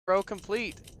Row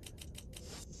complete.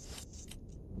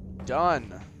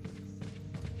 Done.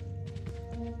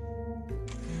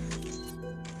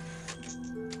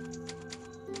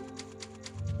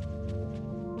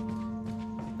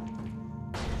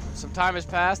 Some time has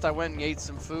passed. I went and ate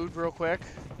some food real quick,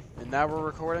 and now we're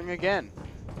recording again.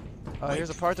 Here's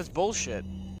a part that's bullshit.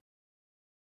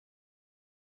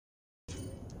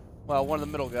 Well, one of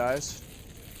the middle guys.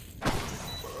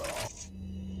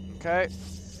 Okay.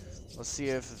 Let's see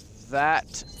if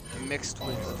that mixed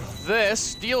with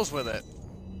this deals with it.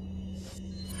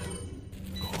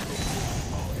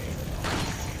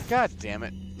 God damn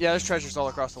it. Yeah, there's treasures all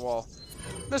across the wall.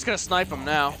 I'm just gonna snipe them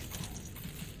now.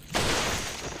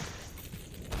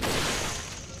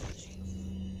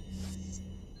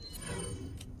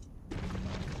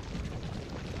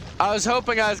 I was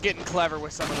hoping I was getting clever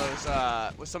with some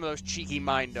of those cheeky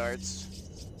mine darts.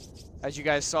 As you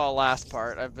guys saw last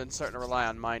part, I've been starting to rely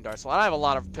on mine darts. Well, I have a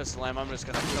lot of pistol ammo. I'm just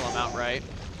gonna kill him outright.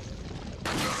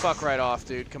 Fuck right off,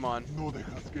 dude. Come on.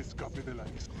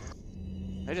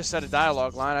 They just said a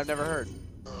dialogue line I've never heard.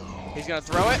 He's gonna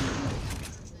throw it.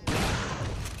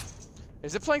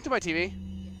 Is it playing to my TV?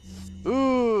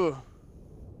 Ooh.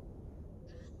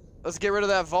 Let's get rid of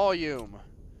that volume.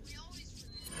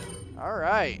 All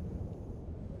right.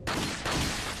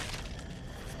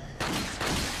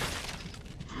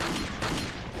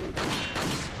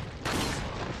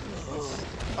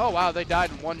 Oh wow, they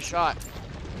died in one shot.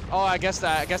 Oh, I guess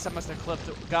that must have clipped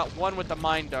it. Got one with the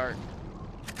mine dart,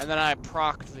 and then I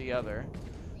procced the other.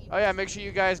 Oh yeah, make sure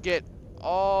you guys get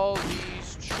all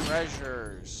these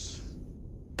treasures.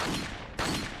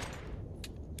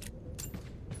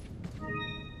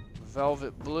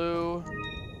 Velvet blue,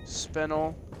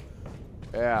 spinel.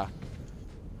 Yeah.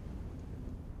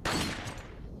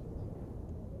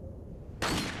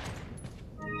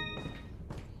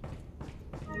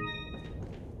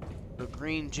 The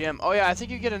green gem. Oh yeah, I think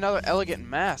you get another elegant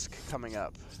mask coming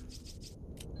up.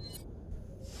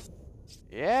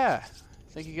 Yeah. I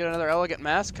think you get another elegant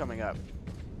mask coming up.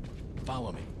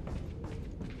 Follow me.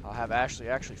 I'll have Ashley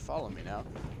actually follow me now.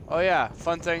 Oh yeah,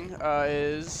 fun thing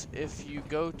is if you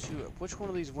go to... Which one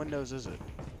of these windows is it?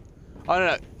 Oh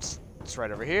no, it's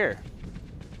right over here.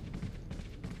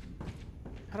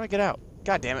 How do I get out?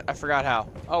 God damn it, I forgot how.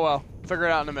 Oh well, figure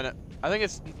it out in a minute. I think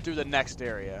it's through the next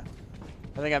area.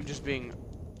 I think I'm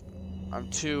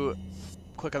too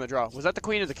quick on the draw. Was that the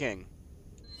queen or the king?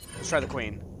 Let's try the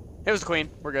queen. It was the queen.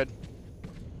 We're good.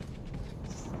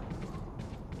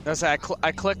 That's I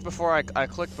clicked before I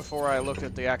clicked before I looked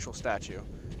at the actual statue.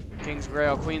 King's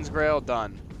Grail, Queen's Grail,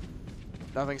 done.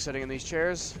 Nothing sitting in these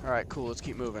chairs. All right, cool. Let's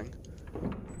keep moving.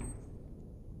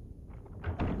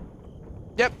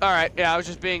 Yep. All right. Yeah, I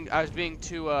was being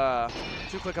too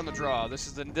quick on the draw. This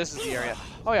is the area.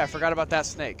 Oh yeah, I forgot about that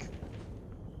snake.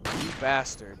 You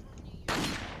bastard.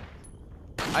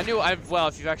 Well,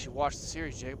 if you've actually watched the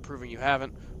series, Jay, proving you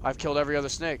haven't, I've killed every other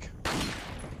snake.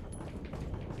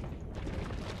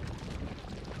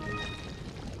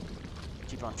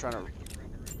 Keep on trying to...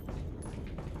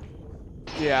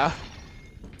 Yeah.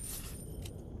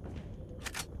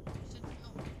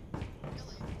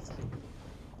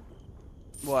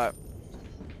 What?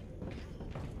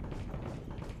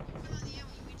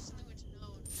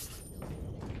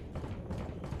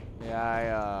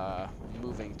 Yeah, I'm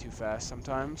moving too fast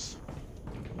sometimes.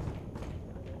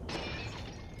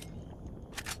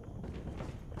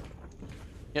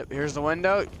 Yep, here's the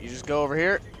window. You just go over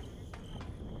here.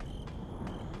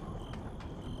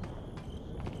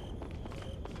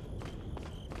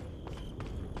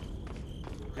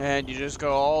 And you just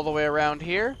go all the way around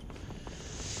here.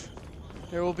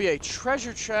 There will be a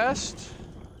treasure chest.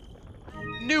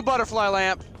 New butterfly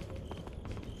lamp.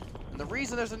 And the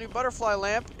reason there's a new butterfly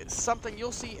lamp is something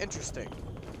you'll see interesting.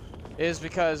 Is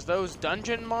because those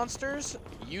dungeon monsters,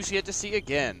 you get to see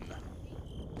again.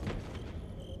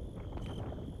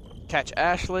 Catch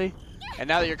Ashley. And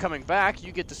now that you're coming back,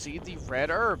 you get to see the red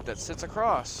herb that sits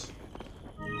across.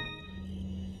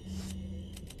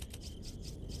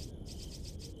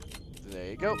 There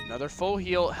you go. Another full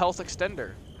health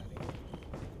extender.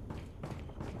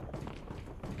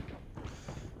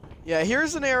 Yeah,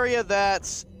 here's an area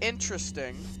that's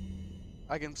interesting,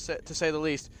 to say the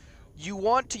least. You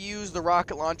want to use the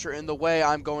rocket launcher in the way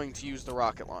I'm going to use the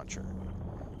rocket launcher.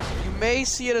 You may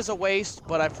see it as a waste,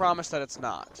 but I promise that it's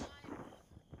not.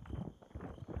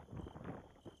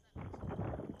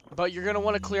 But you're going to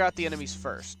want to clear out the enemies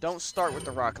first. Don't start with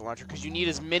the rocket launcher, because you need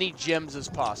as many gems as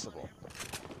possible.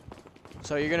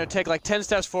 So you're going to take like 10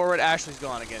 steps forward, Ashley's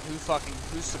gone again.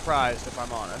 Who's surprised, if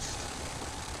I'm honest?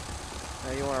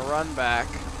 Now you want to run back,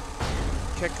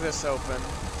 kick this open,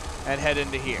 and head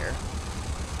into here.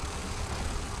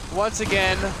 Once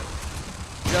again,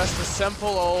 just a simple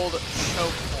old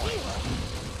choke point.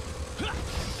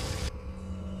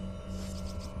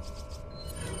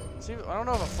 See, I don't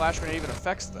know if a flash grenade even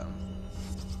affects them.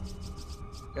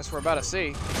 Guess we're about to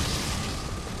see.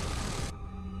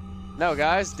 No,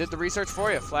 guys, did the research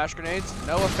for you. Flash grenades,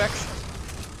 no effect.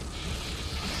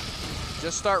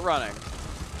 Just start running.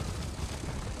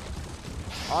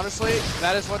 Honestly,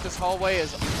 that is what this hallway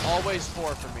is always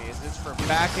for me. It's for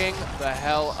backing the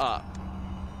hell up.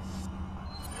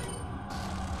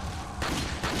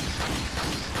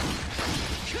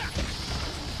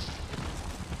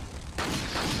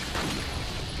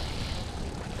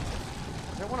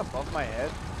 Is there one above my head?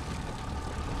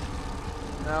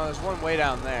 No, there's one way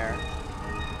down there.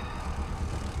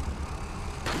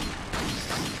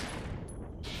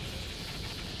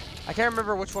 I can't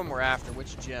remember which one we're after,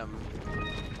 which gym.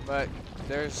 But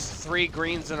there's 3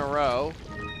 greens in a row,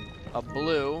 a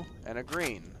blue, and a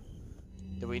green.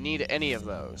 Do we need any of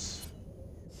those?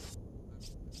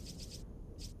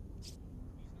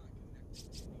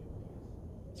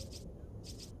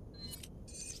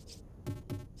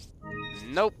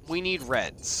 Nope, we need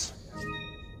reds.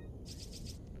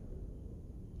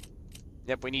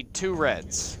 Yep, we need 2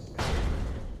 reds.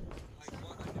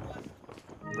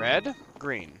 Red,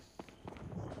 green.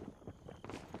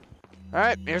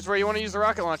 Alright, here's where you want to use the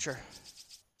rocket launcher.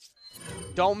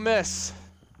 Don't miss.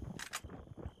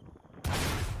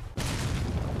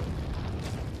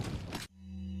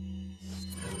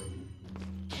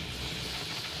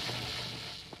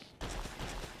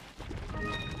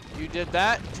 You did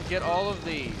that to get all of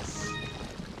these.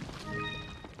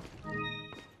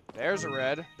 There's a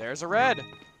red. There's a red.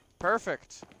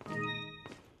 Perfect.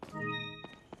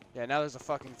 Yeah, now there's a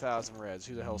fucking 1,000 reds.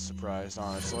 Who the hell's surprised,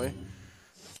 honestly?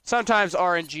 Sometimes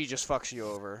RNG just fucks you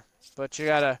over, but you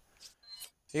gotta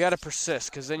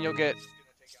persist, because then you'll get,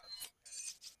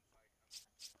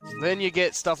 then you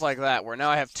get stuff like that, where now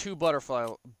I have 2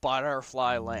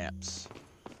 butterfly lamps.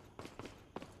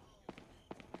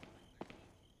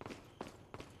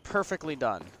 Perfectly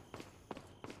done.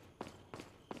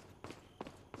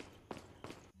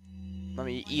 Let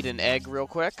me eat an egg real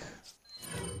quick.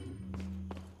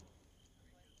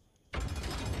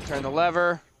 Turn the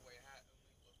lever.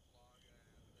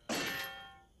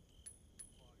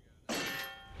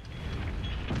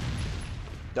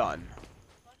 Done.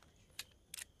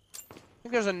 I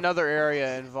think there's another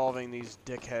area involving these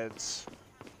dickheads.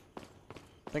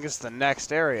 I think it's the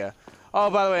next area. Oh,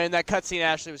 by the way, in that cutscene,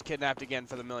 Ashley was kidnapped again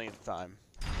for the millionth time.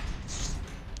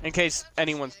 In case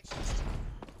anyone...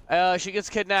 she gets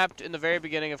kidnapped in the very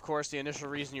beginning, of course, the initial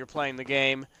reason you're playing the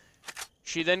game.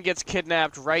 She then gets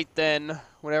kidnapped right then,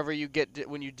 whenever you get...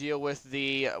 when you deal with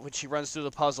the... when she runs through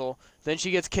the puzzle. Then she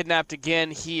gets kidnapped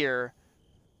again here.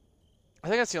 I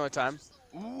think that's the only time.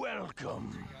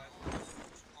 Welcome.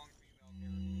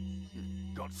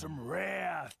 Got some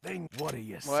rare thing. What are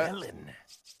you selling?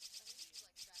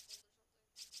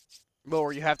 Well,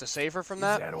 where you have to save her from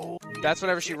that? That's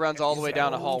whenever she runs all the way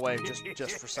down a hallway,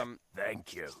 just for some...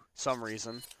 Thank you. Some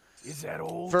reason. Is that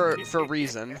all? For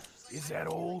reason. Is that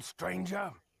all,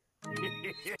 stranger?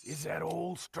 Is that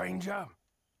all, stranger?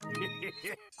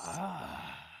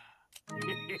 Ah.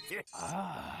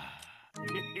 Ah.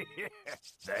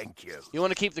 Thank you. You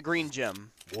want to keep the green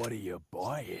gem. What are you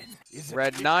buying?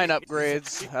 Red 9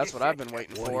 upgrades. That's what I've been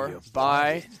waiting for.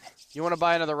 Buy. You want to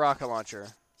buy another rocket launcher.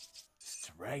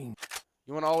 Strange.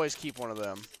 You want to always keep one of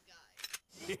them.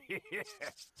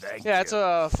 Thank yeah, it's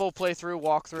a full playthrough,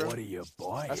 walkthrough. What are you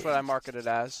buying? That's what I market it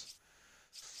as.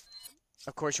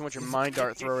 Of course, you want your mind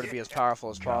dart thrower to be as powerful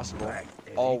as possible.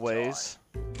 Always.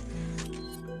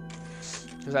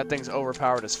 Because that thing's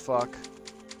overpowered as fuck.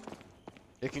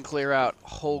 It can clear out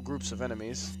whole groups of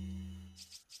enemies.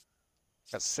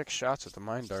 Got 6 shots with the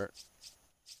mine dart.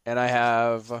 And I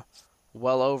have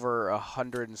well over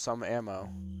 100 and some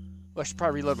ammo. Well, I should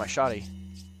probably reload my shotty.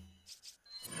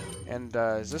 And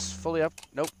is this fully up?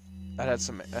 Nope. I had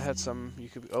some, you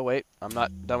could, oh wait, I'm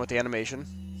not done with the animation.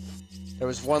 There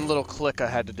was one little click I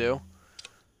had to do.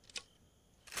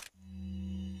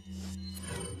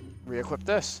 Re-equip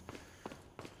this.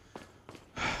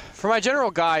 For my general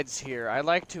guides here, I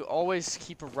like to always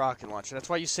keep a rocket launcher. That's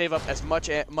why you save up as much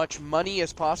money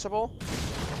as possible,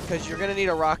 because you're going to need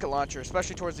a rocket launcher,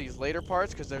 especially towards these later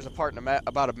parts, because there's a part in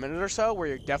about a minute or so where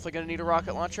you're definitely going to need a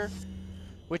rocket launcher,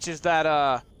 which is that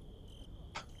not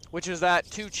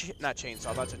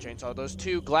chainsaw, that's a chainsaw, those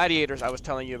 2 gladiators I was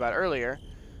telling you about earlier.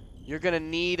 You're going to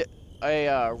need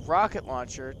a rocket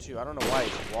launcher to, I don't know why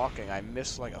he's walking, I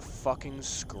missed like a fucking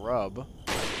scrub.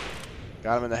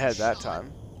 Got him in the head that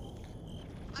time.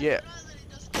 Yeah.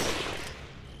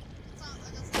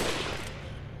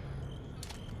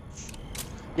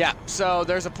 Yeah, so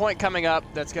there's a point coming up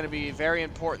that's going to be very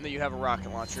important that you have a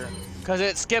rocket launcher, because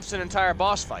it skips an entire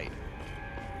boss fight.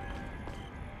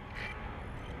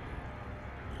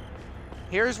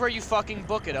 Here's where you fucking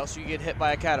book it, else you get hit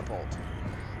by a catapult.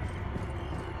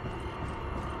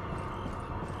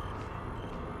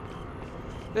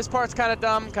 This part's kind of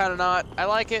dumb, kind of not. I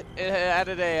like it. It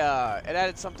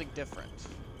added something different,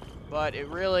 but it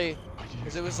really,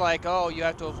 because it was like, oh, you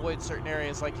have to avoid certain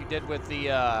areas, like you did with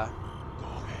the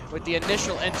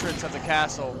initial entrance of the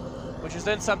castle, which is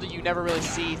then something you never really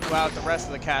see throughout the rest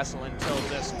of the castle until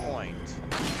this point.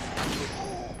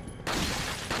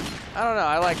 I don't know,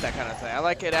 I like that kind of thing. I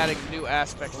like it adding new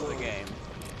aspects to the game.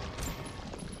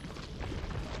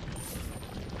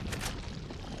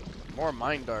 More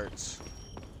mine darts.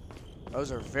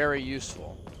 Those are very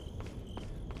useful.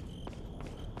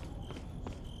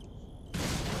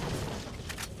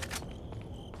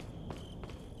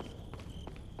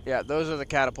 Yeah, those are the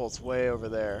catapults way over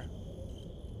there.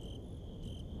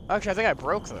 Actually, I think I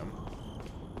broke them.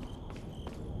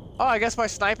 Oh, I guess by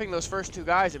sniping those first two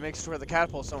guys, it makes it to where the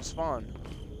catapults don't spawn.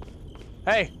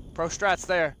 Hey, pro strats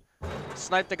there.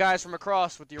 Snipe the guys from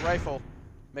across with your rifle.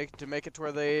 Make it to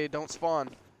where they don't spawn.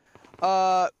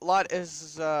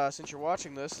 Since you're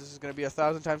watching this is going to be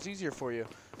 1,000 times easier for you.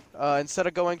 Instead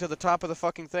of going to the top of the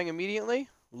fucking thing immediately,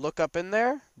 look up in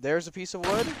there. There's a piece of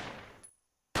wood.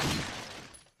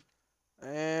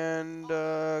 And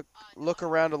look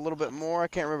around a little bit more. I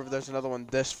can't remember if there's another one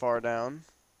this far down.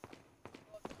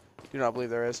 Do not believe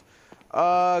there is.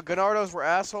 Ganardos were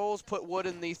assholes. Put wood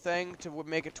in the thing to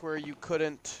make it to where you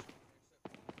couldn't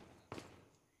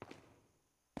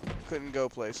go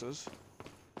places.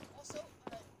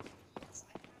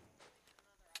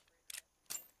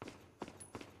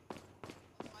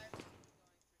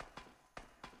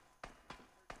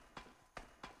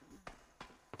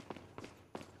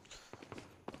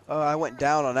 I went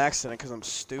down on accident because I'm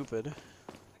stupid.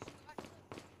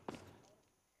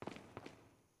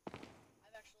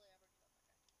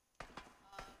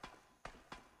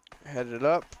 Headed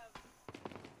up.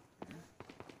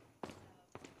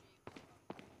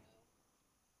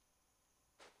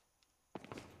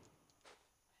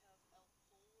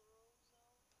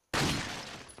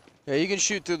 Yeah, you can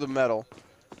shoot through the metal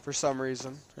for some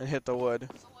reason and hit the wood.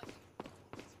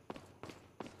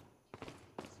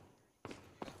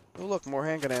 Oh look, more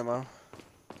handgun ammo.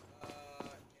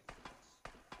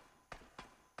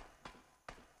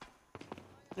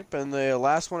 Yep, and the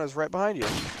last one is right behind you.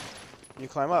 You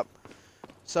climb up.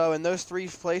 So in those 3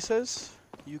 places,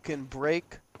 you can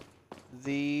break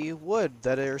the wood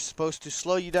that are supposed to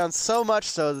slow you down so much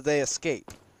so that they escape.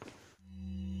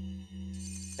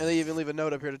 And they even leave a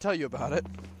note up here to tell you about it.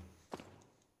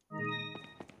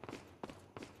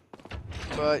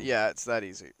 But yeah, it's that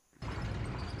easy.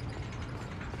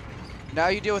 Now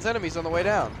you deal with enemies on the way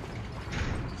down.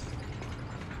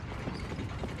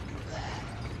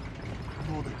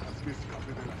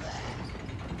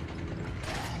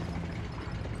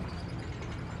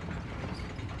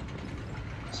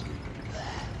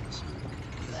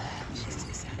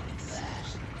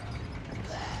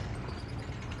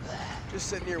 Just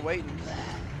sitting here waiting.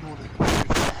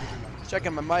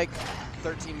 Checking my mic,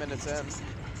 13 minutes in.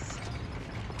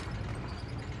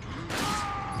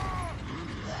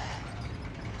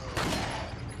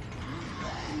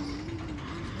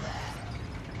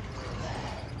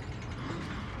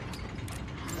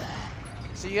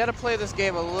 So you gotta play this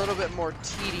game a little bit more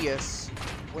tedious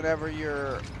whenever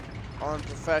you're on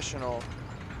professional,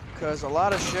 because a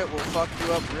lot of shit will fuck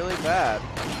you up really bad.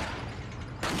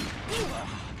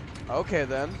 Okay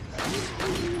then.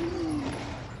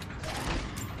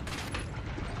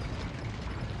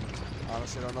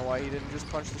 Honestly, don't know why he didn't just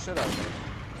punch the shit out of me.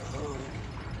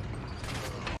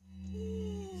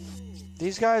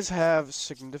 These guys have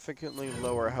significantly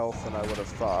lower health than I would have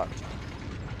thought.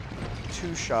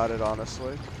 Two-shotted,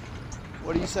 honestly.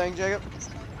 What are you saying, Jacob?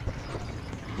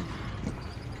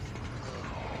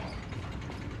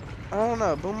 I don't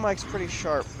know. Boom mic's pretty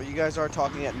sharp, but you guys are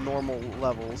talking at normal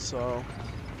levels, so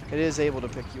it is able to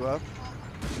pick you up.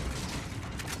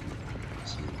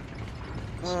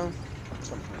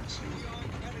 Sometimes.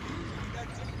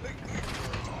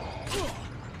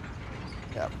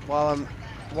 Yeah.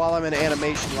 While I'm in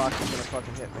animation lock, he's gonna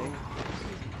fucking hit me.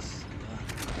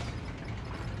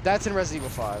 That's in Resident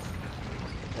Evil 5.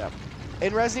 Yeah.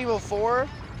 In Resident Evil 4,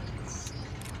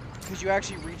 because you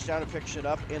actually reach down to pick shit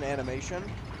up in animation.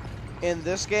 In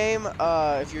this game,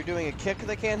 if you're doing a kick,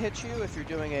 they can't hit you. If you're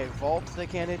doing a vault, they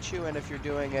can't hit you. And if you're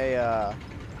doing a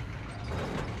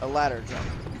A ladder jump.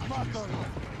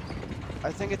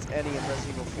 I think it's any in Resident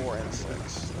Evil 4 and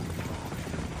 6.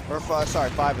 Or, sorry,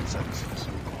 5 and 6.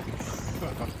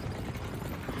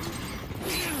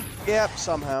 Yep,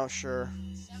 somehow, sure.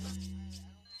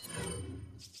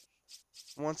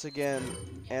 Once again,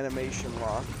 animation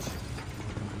locked.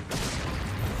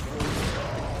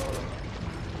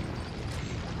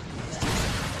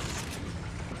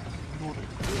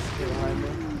 Get behind me.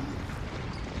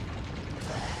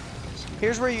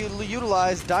 Here's where you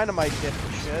utilize dynamite dip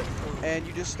and shit, and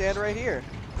you just stand right here.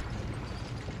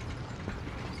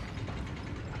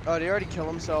 Oh, did he already kill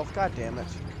himself? God damn it.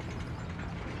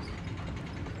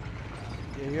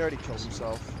 Yeah, he already killed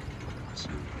himself.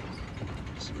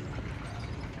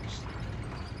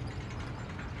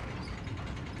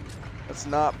 Let's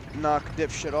knock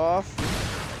dipshit off.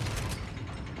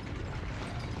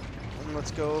 And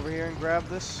let's go over here and grab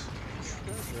this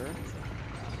treasure.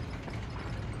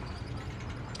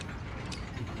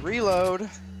 Reload.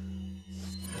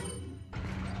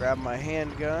 Grab my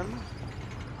handgun.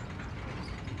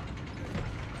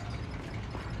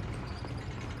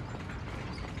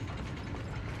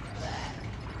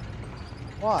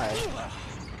 Why?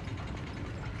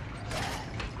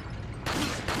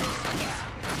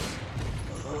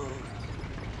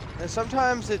 And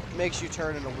sometimes it makes you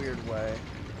turn in a weird way.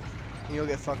 And you'll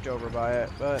get fucked over by it,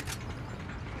 but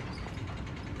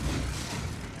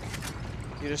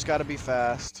you just gotta be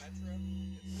fast.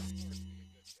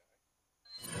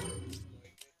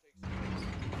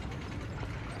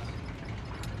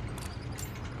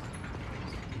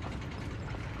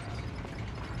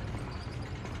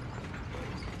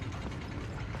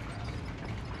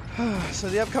 So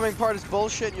the upcoming part is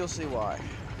bullshit, and you'll see why.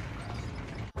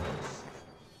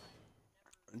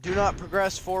 Do not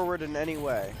progress forward in any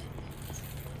way.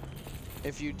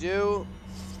 If you do,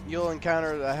 you'll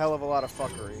encounter a hell of a lot of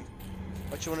fuckery.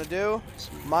 What you want to do?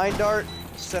 Mind dart,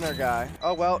 center guy.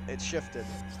 Oh well, it shifted.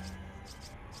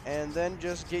 And then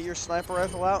just get your sniper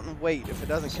rifle out and wait if it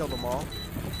doesn't kill them all.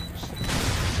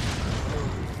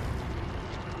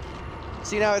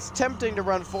 See, now it's tempting to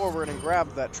run forward and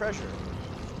grab that treasure.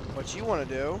 What you want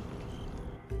to do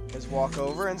is walk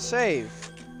over and save.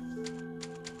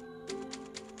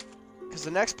 Because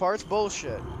the next part's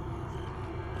bullshit.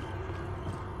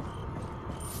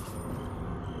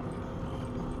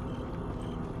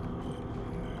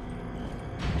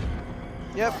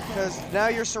 Yep, because now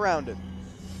you're surrounded.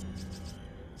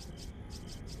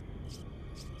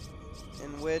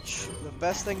 In which the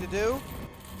best thing to do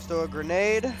is throw a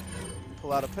grenade,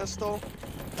 pull out a pistol,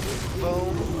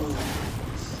 boom.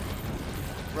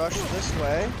 Rush this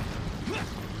way.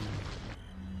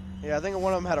 Yeah, I think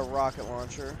one of them had a rocket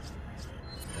launcher.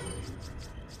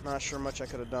 Not sure much I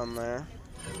could have done there.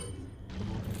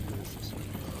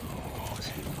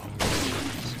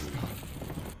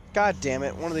 God damn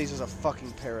it, one of these is a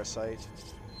fucking parasite.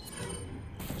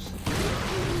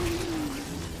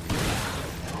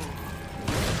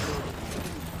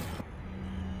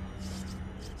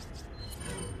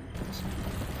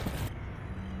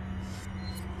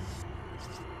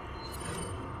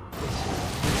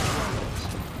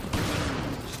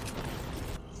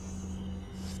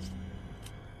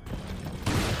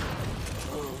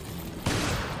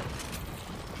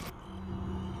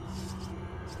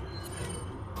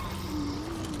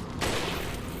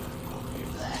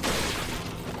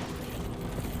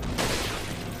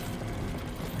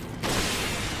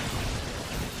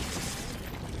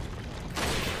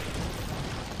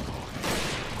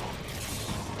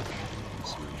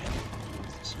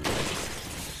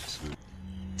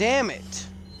 Damn it!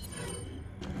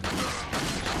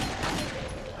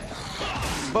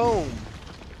 Boom!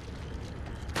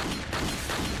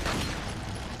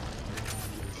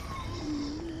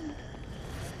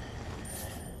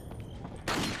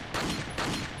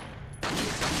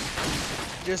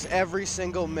 Just every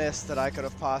single miss that I could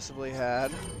have possibly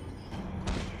had.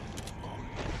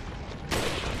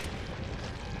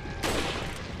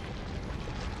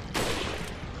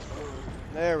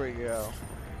 There we go.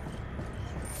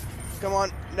 Come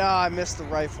on. No, I missed the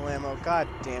rifle ammo. God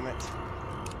damn it.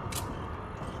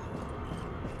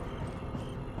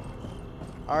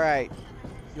 Alright.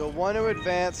 You'll want to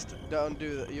advance. Don't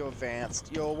do that.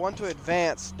 You'll want to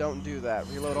advance. Don't do that.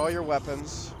 Reload all your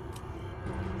weapons.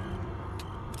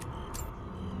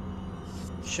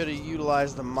 Should have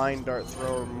utilized the mine dart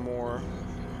thrower more.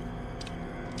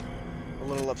 A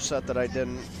little upset that I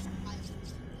didn't.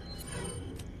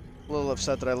 A little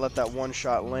upset that I let that one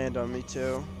shot land on me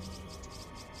too.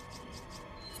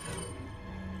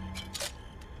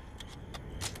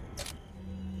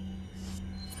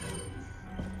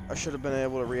 I should have been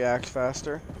able to react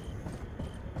faster.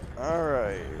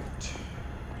 Alright.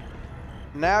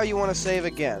 Now you want to save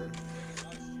again.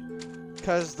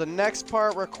 Because the next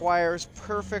part requires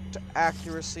perfect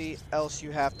accuracy, else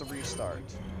you have to restart.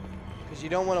 Because you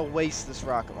don't want to waste this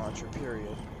rocket launcher,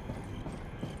 period.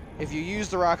 If you use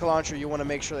the rocket launcher, you want to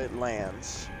make sure that it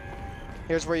lands.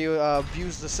 Here's where you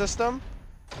abuse the system.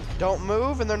 Don't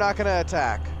move, and they're not going to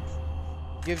attack.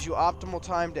 Gives you optimal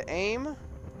time to aim.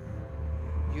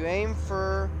 You aim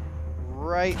for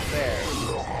right there.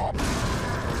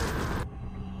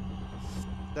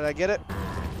 Did I get it?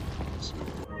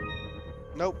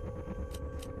 Nope.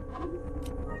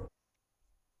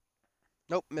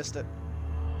 Nope, missed it.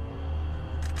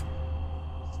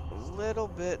 A little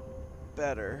bit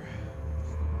better.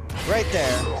 Right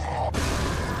there.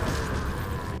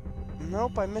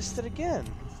 Nope, I missed it again.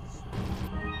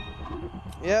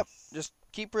 Yep, just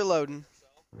keep reloading.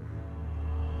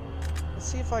 Let's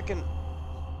see if I can...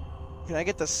 Can I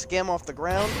get the skim off the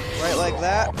ground? Right like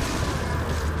that?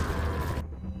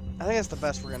 I think that's the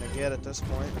best we're gonna get at this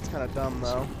point. It's kind of dumb,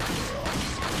 though.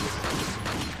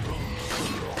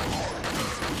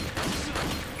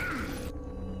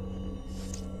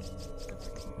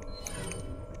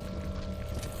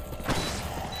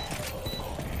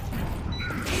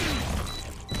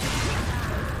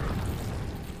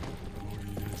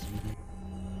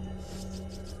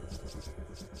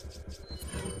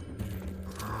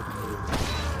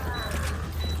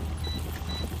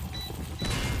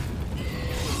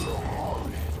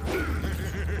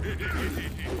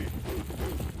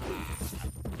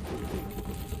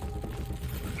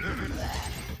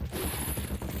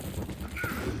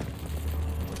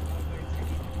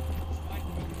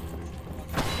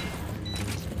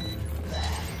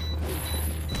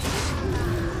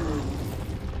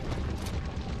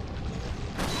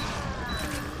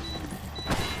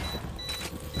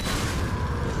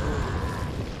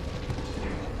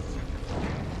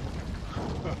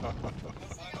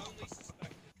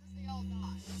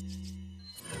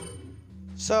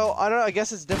 So, I don't know, I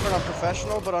guess it's different on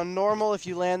professional, but on normal, if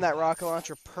you land that rocket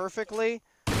launcher perfectly,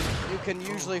 you can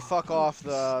usually fuck off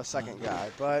the second guy,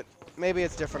 but maybe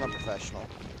it's different on professional.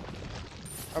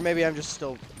 Or maybe I'm just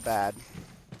still bad.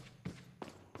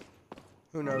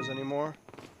 Who knows anymore?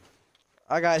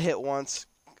 I got hit once,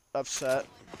 upset.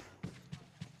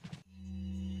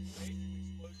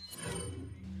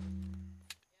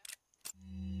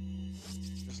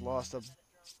 Just lost a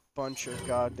bunch of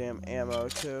goddamn ammo,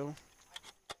 too.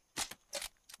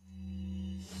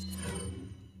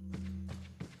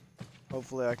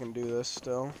 Hopefully I can do this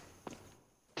still.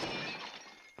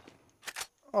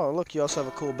 Oh, look, you also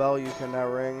have a cool bell you can now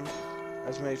ring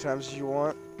as many times as you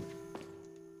want.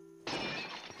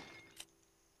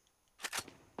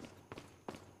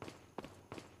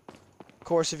 Of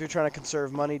course, if you're trying to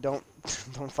conserve money, don't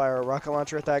fire a rocket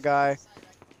launcher at that guy.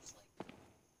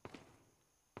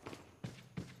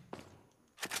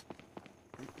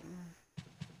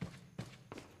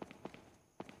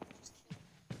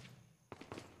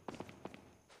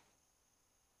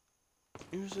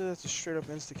 Usually that's a straight up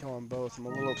insta-kill on both. I'm a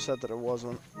little upset that it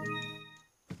wasn't.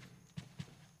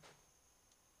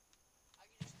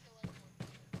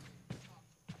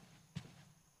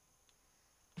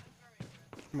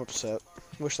 I'm upset.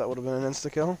 Wish that would have been an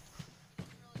insta-kill.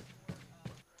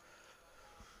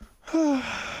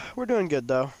 We're doing good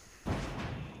though.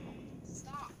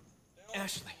 Stop.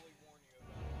 Ashley.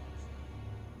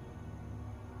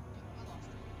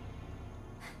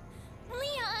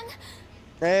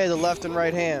 Hey, the left and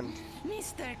right hand.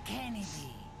 Mr. Kennedy,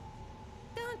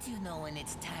 don't you know when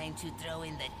it's time to throw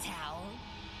in the towel?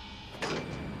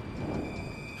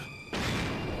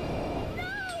 No!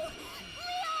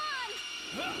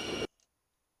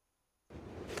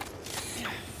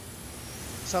 Leon!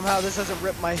 Somehow this doesn't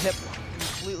rip my hip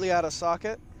completely out of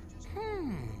socket.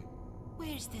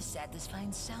 Where's the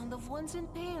satisfying sound of one's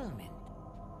impalement?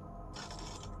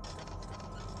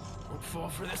 Don't fall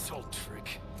for this old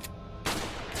trick.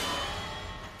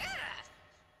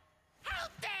 How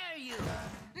dare you!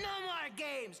 No more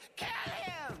games! Kill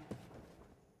him!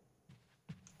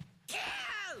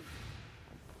 Kill!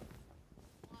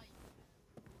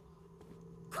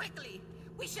 Quickly!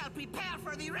 We shall prepare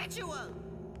for the ritual!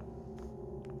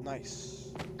 Nice.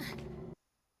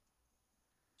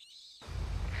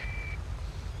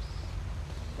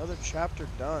 Another chapter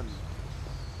done.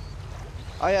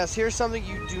 Oh yes, here's something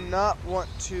you do not want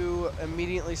to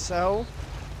immediately sell.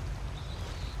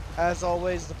 As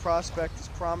always, the prospect is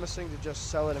promising to just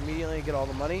sell it immediately and get all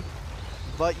the money,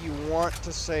 but you want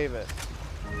to save it.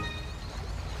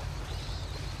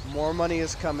 More money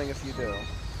is coming if you do.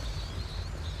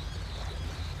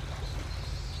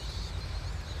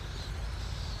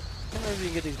 wonder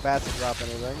if you can get these bats to drop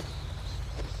anything.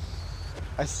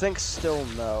 I think still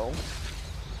no.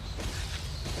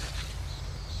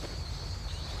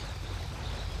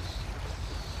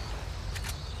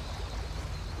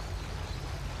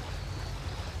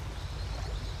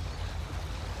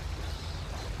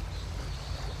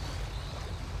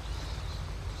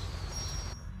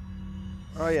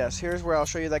 Oh yes, here's where I'll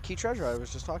show you that key treasure I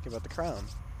was just talking about, the crown.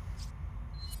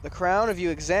 The crown, if you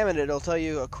examine it, it'll tell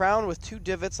you a crown with 2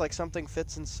 divots like something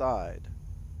fits inside.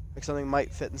 Like something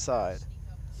might fit inside.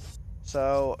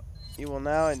 So, you will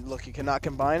now, and look, you cannot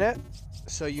combine it.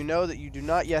 So you know that you do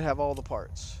not yet have all the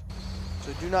parts.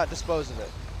 So do not dispose of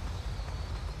it.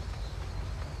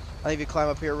 I think if you climb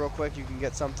up here real quick, you can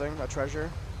get something, a treasure.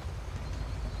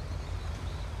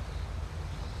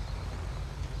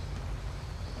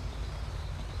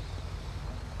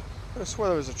 I swear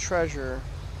there was a treasure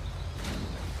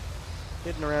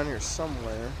hidden around here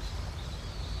somewhere.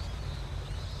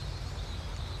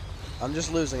 I'm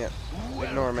just losing it.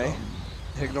 Ignore me.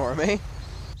 Ignore me.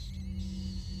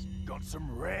 Got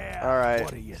some rare. Alright.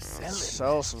 What are you selling? Let's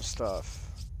sell some stuff.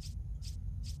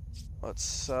 Let's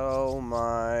sell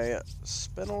my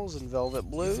spinels and velvet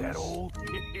blues. Is that all?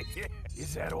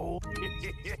 Is that all?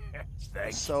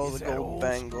 Thank Sell you. the gold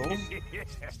bangles.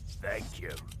 Thank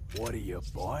you. What are you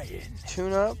buying?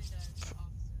 Tune up.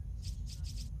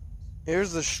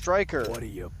 Here's the striker. What are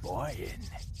you buying?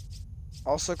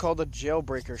 Also called a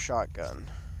jailbreaker shotgun.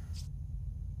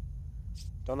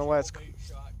 Don't know why it's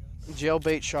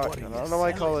jailbait shotgun. I don't know why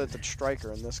I call it the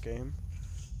striker in this game.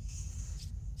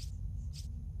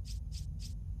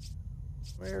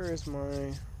 Where is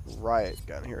my riot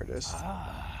gun? Here it is.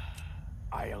 Ah,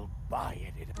 I'll buy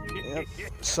it.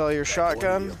 Yep. Sell your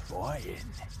shotgun. What are you buying?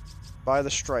 Buy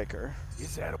the striker.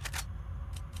 Is that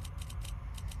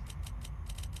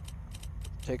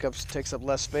Takes up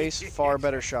less space. Far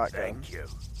better shotgun. Thank you.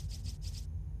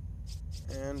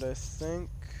 And I think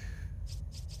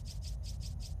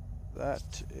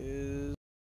that is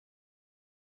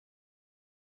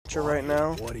right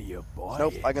now. What are you buying?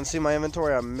 Nope, I can see my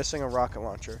inventory. I'm missing a rocket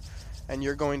launcher. And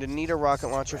you're going to need a rocket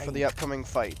launcher for the upcoming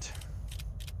fight.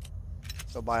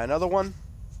 So buy another one.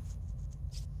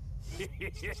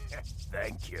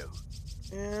 Thank you.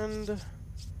 And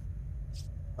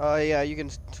yeah, you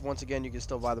can, once again, you can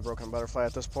still buy the broken butterfly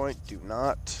at this point. Do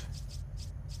not.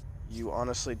 You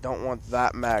honestly don't want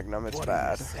that magnum. It's what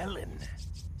bad. Are you selling?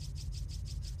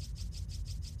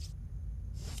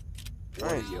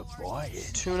 What Alright. are you buying?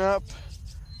 Tune up.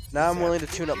 Now I'm willing to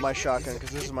tune up my shotgun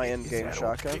because this is my end-game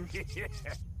shotgun.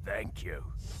 Thank you.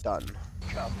 Done.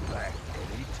 Come back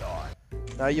anytime.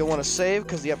 Now you'll want to save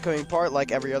because the upcoming part,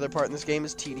 like every other part in this game,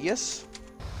 is tedious.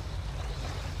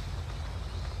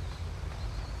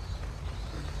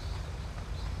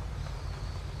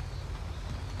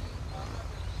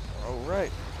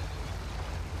 Alright.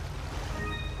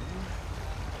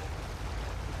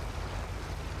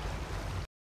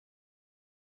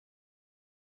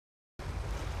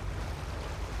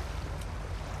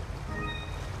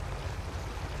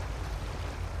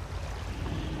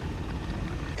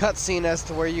 Cutscene as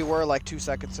to where you were like 2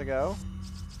 seconds ago.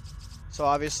 So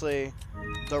obviously,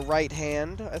 the right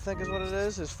hand, I think is what it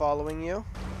is following you.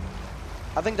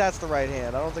 I think that's the right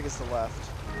hand. I don't think it's the left.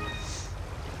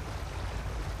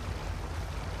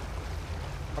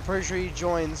 I'm pretty sure he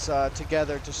joins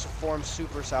together to form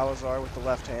Super Salazar with the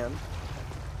left hand.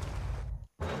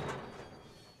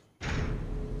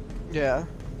 Yeah.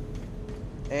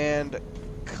 And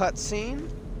cutscene?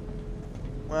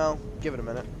 Well, give it a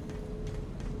minute.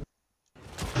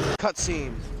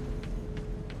 Cutscene.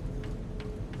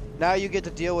 Now you get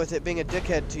to deal with it being a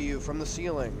dickhead to you from the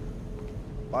ceiling.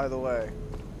 By the way.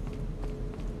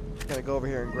 Gonna go over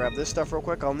here and grab this stuff real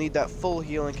quick. I'll need that full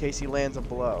heal in case he lands a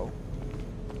blow.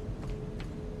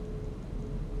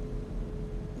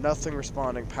 Nothing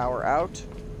responding. Power out.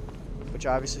 Which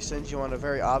obviously sends you on a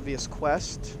very obvious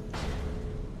quest.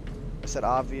 I said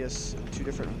obvious in 2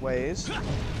 different ways.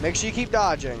 Make sure you keep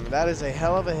dodging. That is a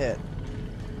hell of a hit.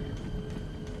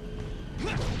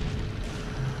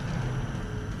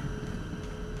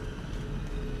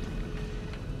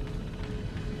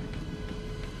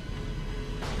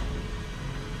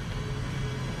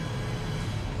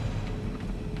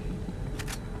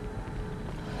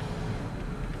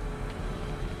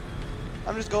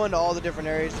 I'm just going to all the different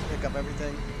areas to pick up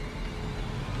everything.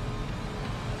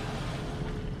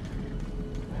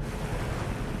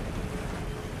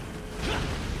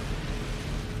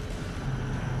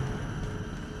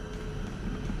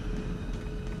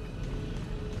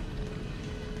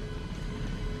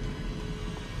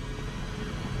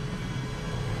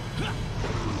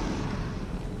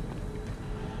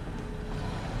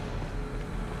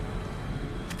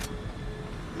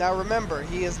 Now remember,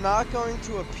 he is not going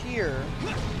to appear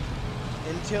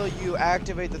until you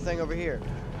activate the thing over here.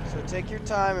 So take your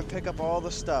time and pick up all the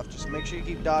stuff. Just make sure you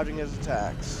keep dodging his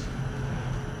attacks.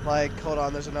 Like, hold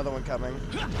on, there's another one coming.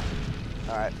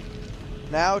 Alright.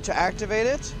 Now to activate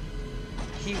it,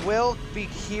 he will be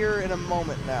here in a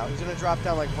moment now. He's going to drop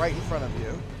down like right in front of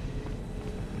you.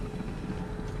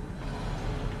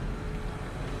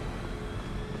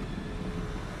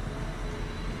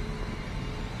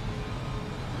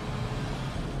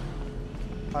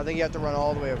 I think you have to run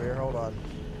all the way over here. Hold on.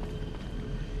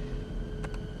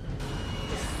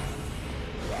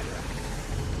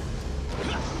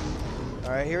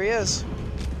 Alright, here he is.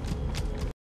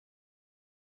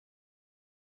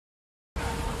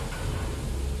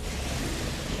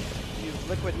 You've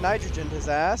liquid nitrogened his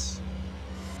ass.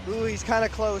 Ooh, he's kind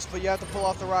of close, but you have to pull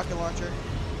off the rocket launcher.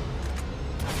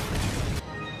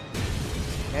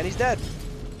 And he's dead.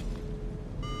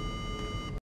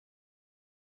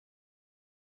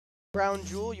 Crown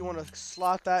jewel, you want to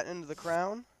slot that into the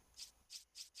crown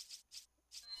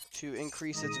to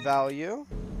increase its value.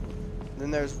 Then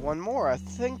there's one more. I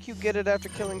think you get it after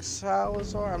killing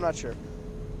Salazar. I'm not sure.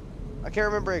 I can't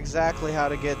remember exactly how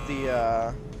to get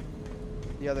the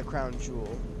other crown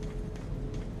jewel.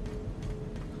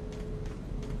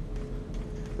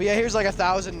 But yeah, here's like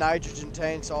 1,000 nitrogen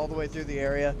tanks all the way through the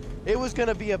area. It was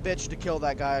gonna be a bitch to kill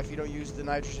that guy if you don't use the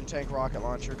nitrogen tank rocket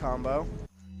launcher combo.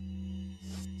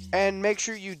 And make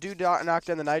sure you do knock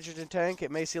down the nitrogen tank. It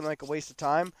may seem like a waste of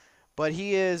time, but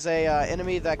he is a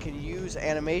enemy that can use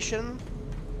animation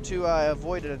to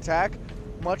avoid an attack.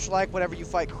 Much like whenever you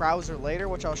fight Krauser later,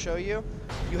 which I'll show you,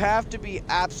 you have to be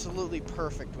absolutely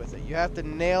perfect with it. You have to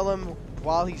nail him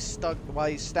while he's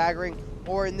staggering,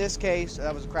 or in this case,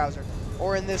 that was Krauser,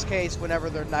 or in this case, whenever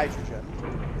they're nitrogen,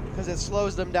 because it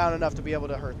slows them down enough to be able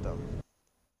to hurt them.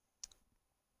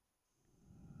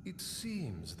 It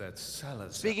seems that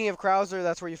Salazar... Speaking of Krauser,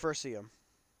 that's where you first see him.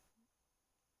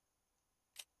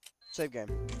 Save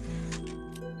game.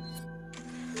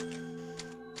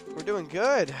 We're doing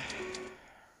good.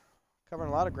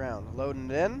 Covering a lot of ground. Loading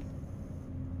it in.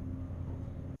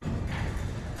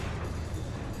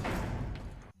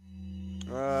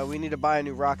 We need to buy a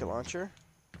new rocket launcher.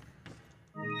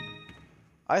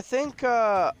 I think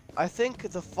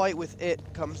the fight with it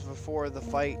comes before the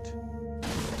fight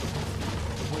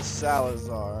with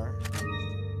Salazar.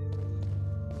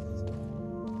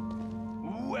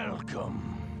 Welcome.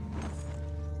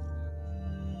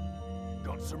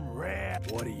 Got some rare.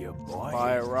 What are you buying?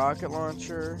 Buy a rocket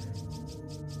launcher.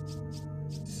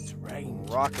 Strange.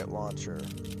 Rocket launcher.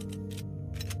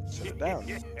 Set it down.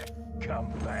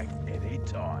 Come back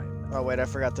anytime. Oh wait, I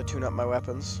forgot to tune up my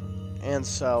weapons and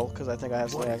sell because I think I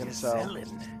have something I can sell. Selling?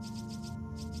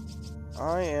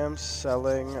 I am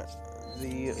selling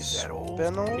the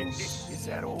spinels, Is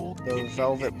that all? the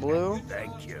velvet blue.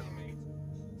 Thank you.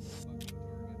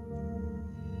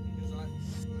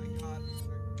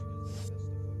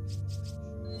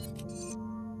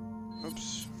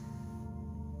 Oops.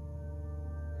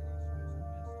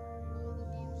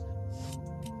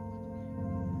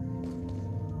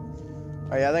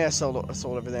 Oh yeah, I think I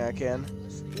sold everything I can.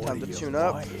 Time to tune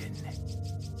up.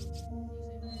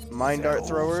 Mine dart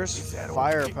throwers,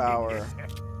 firepower.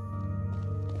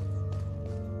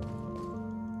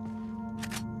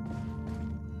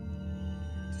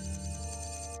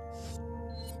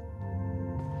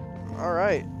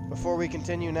 Alright, before we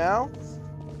continue now,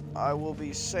 I will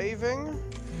be saving.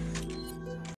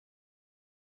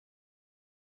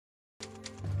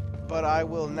 But I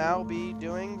will now be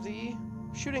doing the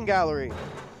shooting gallery.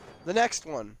 The next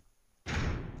one.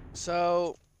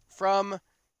 So, from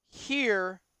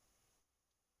here,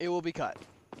 it will be cut.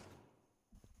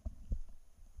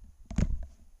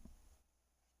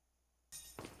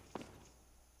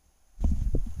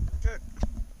 Okay.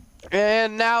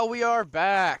 And now we are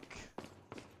back.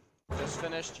 Just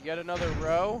finished yet another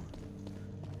row.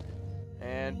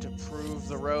 And to prove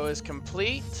the row is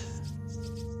complete,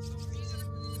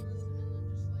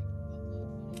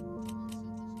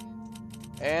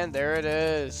 and there it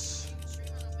is.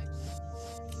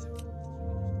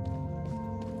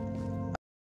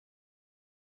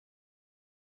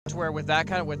 To where with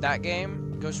that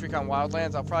game, Ghost Recon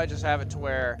Wildlands, I'll probably just have it to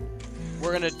where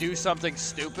we're gonna do something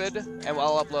stupid and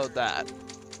I'll upload that.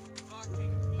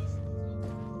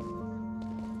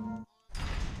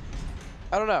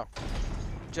 I don't know.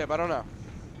 Jeb, I don't know.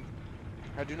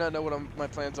 I do not know what my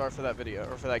plans are for that video,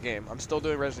 or for that game. I'm still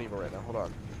doing Resident Evil right now. Hold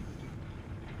on.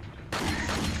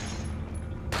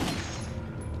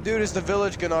 Dude, it's the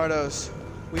Village Ganardos.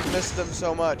 We've missed them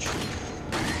so much.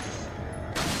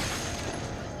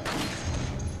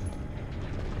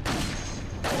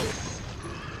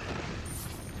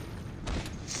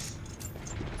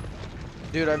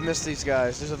 Dude, I've missed these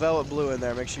guys. There's a velvet blue in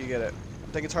there. Make sure you get it.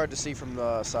 I think it's hard to see from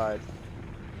the side.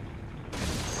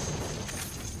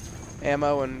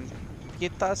 Ammo and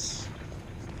pitas.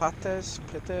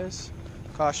 Pitas.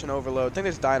 Caution overload. I think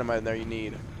there's dynamite in there you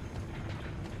need.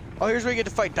 Oh, here's where you get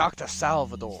to fight Dr.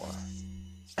 Salvador.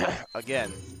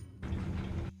 Again.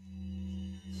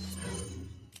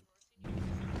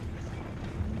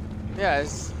 Yeah,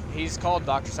 he's called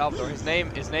Dr. Salvador. His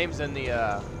name's in the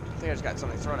I think I just got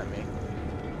something thrown at me.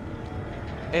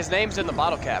 His name's in the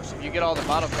bottle caps. If you get all the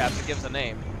bottle caps, it gives a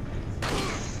name.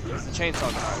 It's the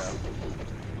chainsaw guy, though.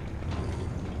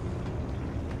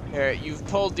 Here, you've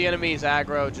pulled the enemy's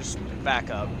aggro, just back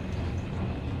up.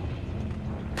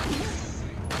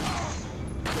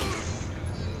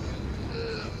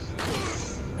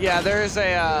 Yeah, there's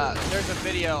a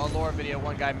video, a lore video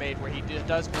one guy made where he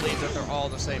does believe that they're all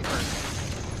the same person.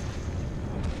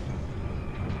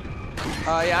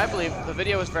 Yeah, I believe the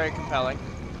video was very compelling.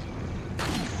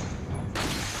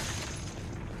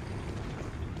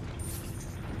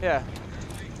 Yeah.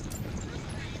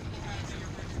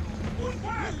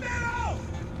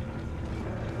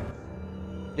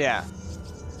 Yeah.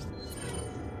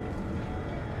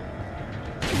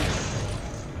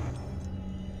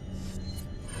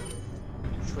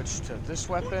 Switch to this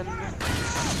weapon.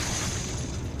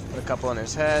 Put a couple on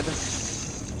his head.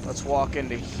 Let's walk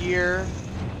into here.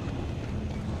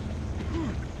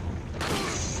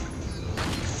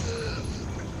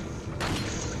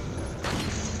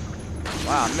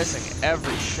 Wow, I'm missing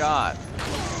every shot.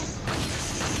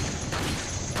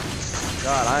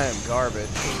 God, I am garbage.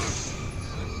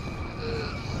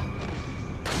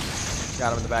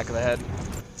 Got him in the back of the head.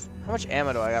 How much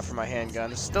ammo do I got for my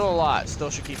handgun? It's still a lot. Still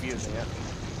should keep using it.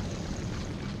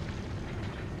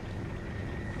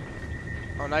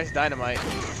 Oh, nice dynamite.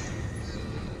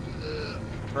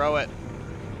 Throw it.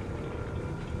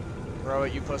 Throw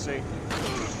it, you pussy.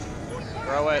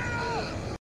 Throw it.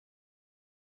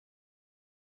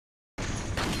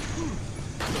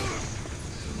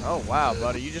 Oh, wow,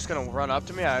 buddy. You just gonna run up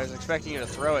to me? I was expecting you to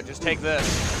throw it. Just take this.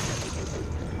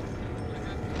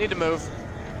 Need to move.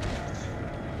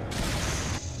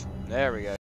 There we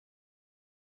go.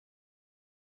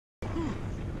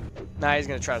 Nah, he's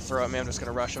gonna try to throw at me. I'm just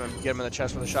gonna rush him and get him in the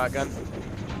chest with a shotgun.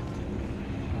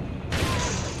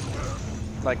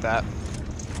 Like that.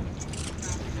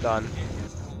 Done.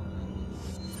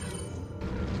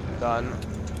 Done.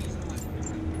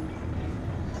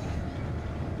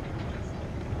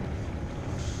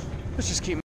 Let's just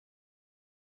keep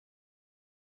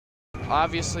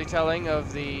obviously telling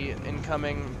of the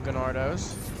incoming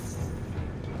Ganardos.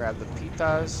 Grab the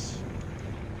pitas.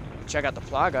 Check out the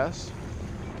plagas,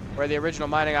 where the original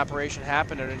mining operation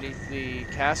happened underneath the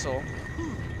castle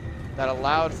that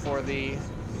allowed for the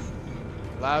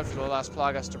Las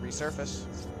Plagas to resurface.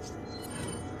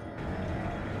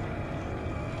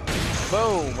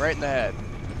 Boom! Right in the head.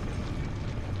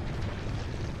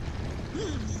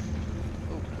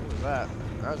 What was that?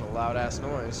 That was a loud ass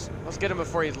noise. Let's get him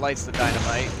before he lights the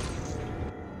dynamite.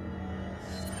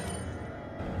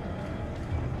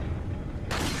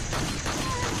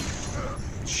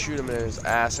 Shoot him in his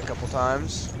ass a couple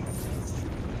times.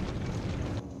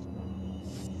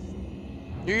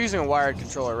 You're using a wired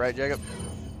controller, right, Jacob?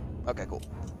 Okay, cool.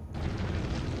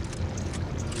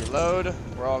 Reload.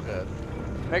 We're all good.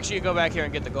 Make sure you go back here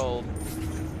and get the gold.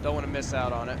 Don't want to miss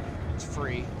out on it. It's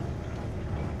free.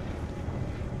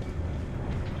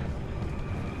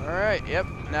 Alright, yep.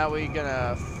 Now we're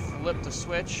gonna flip the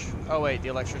switch. Oh wait, the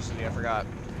electricity, I forgot.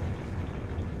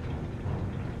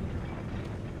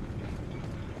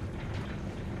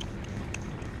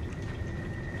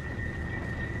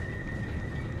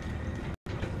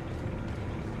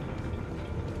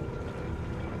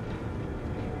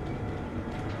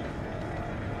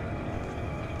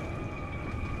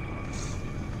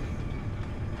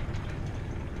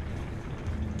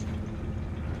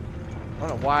 I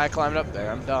don't know why I climbed up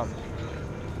there. I'm dumb.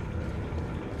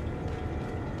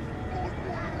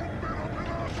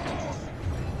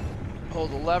 Hold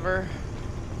the lever.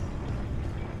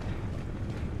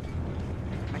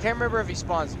 I can't remember if he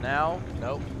spawns now.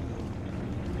 Nope.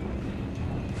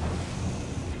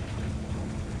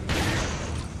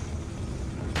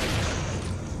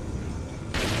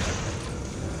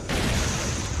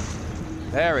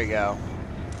 There we go.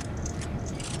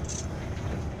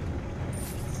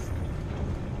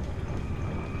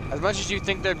 As much as you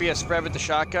think there'd be a spread with the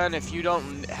shotgun, if you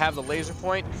don't have the laser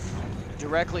point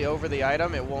directly over the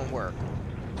item, it won't work.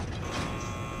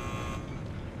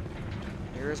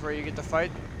 Here's where you get to fight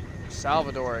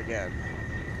Salvador again.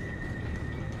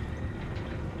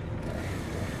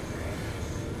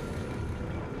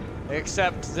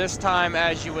 Except this time,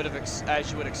 as you would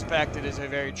expect, it is a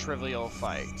very trivial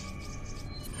fight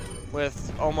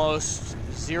with almost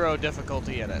zero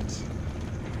difficulty in it.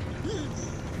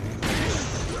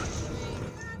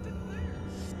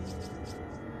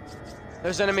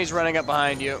 There's enemies running up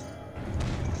behind you.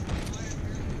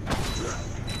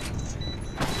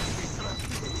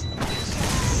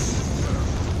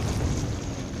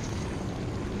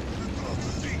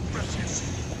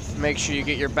 Make sure you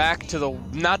get your back to the,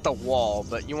 not the wall,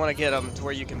 but you want to get them to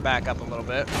where you can back up a little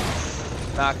bit.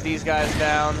 Knock these guys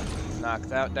down. Knock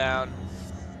that down.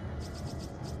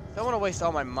 Don't want to waste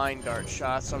all my mine dart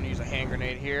shots, so I'm going to use a hand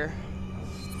grenade here.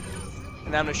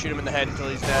 And now I'm going to shoot him in the head until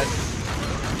he's dead.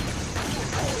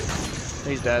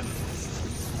 He's dead.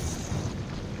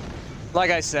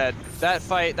 Like I said, that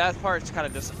part's kind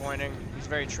of disappointing. He's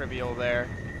very trivial there.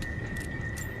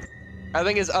 I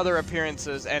think his other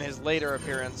appearances and his later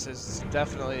appearances is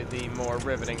definitely the more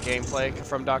riveting gameplay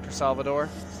from Dr. Salvador.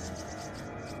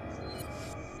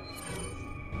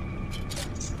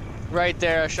 Right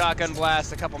there, a shotgun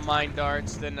blast, a couple mine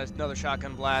darts, then another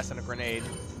shotgun blast and a grenade.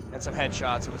 And some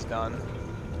headshots, it was done.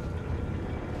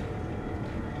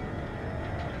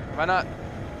 Have I not?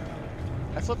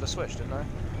 I flipped the switch, didn't I?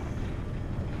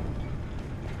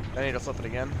 I need to flip it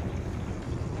again.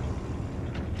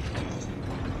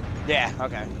 Yeah,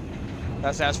 okay.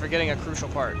 That's forgetting a crucial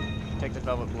part. Take the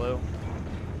velvet blue.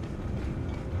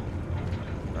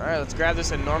 Alright, let's grab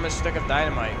this enormous stick of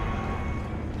dynamite.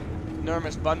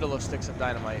 Enormous bundle of sticks of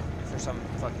dynamite for some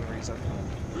fucking reason.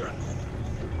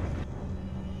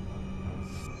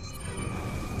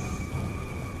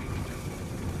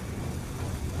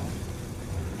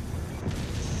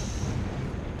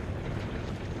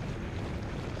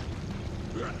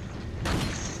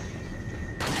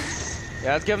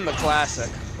 Yeah, let's give him the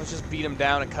classic. Let's just beat him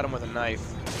down and cut him with a knife.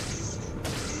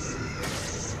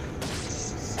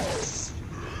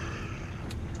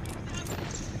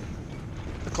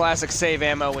 The classic save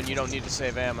ammo when you don't need to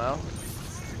save ammo.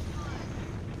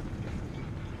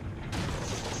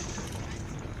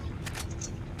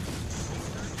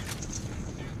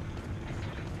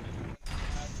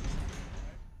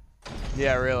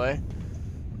 Yeah, really.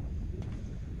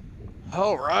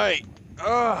 All right.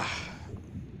 Ugh.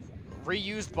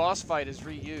 Reused boss fight is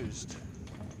reused.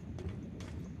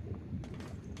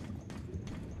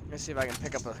 Let me see if I can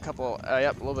pick up a couple,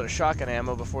 yep, a little bit of shotgun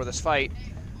ammo before this fight.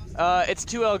 It's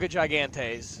 2 Elga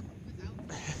Gigantes.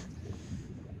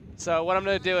 So what I'm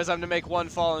going to do is I'm going to make one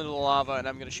fall into the lava and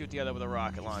I'm going to shoot the other with a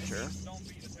rocket launcher.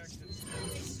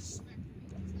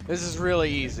 This is really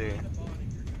easy.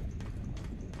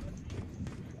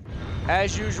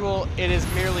 As usual, it is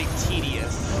merely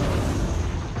tedious.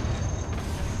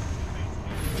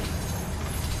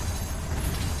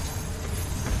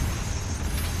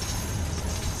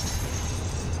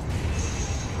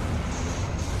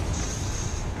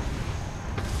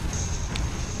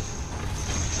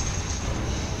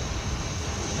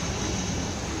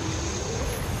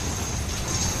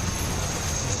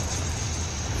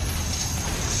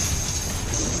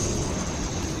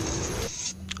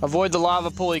 Avoid the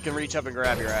lava pool, you can reach up and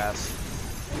grab your ass.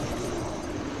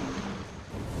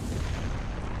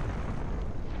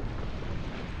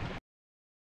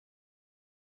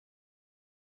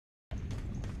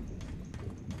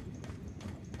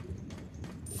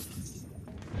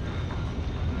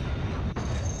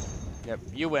 Yep,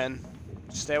 you win.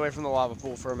 Just stay away from the lava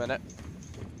pool for a minute.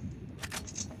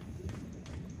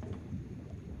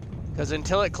 Because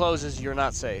until it closes, you're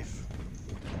not safe.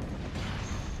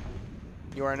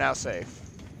 You are now safe.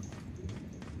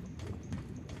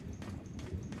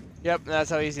 Yep, that's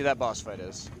how easy that boss fight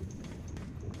is.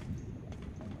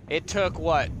 It took,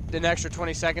 what, an extra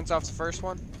 20 seconds off the first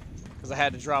one? Because I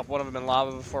had to drop one of them in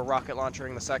lava before rocket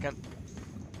launchering the second.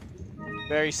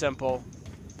 Very simple.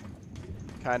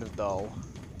 Kind of dull.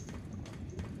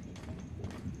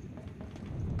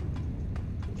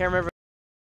 Can't remember.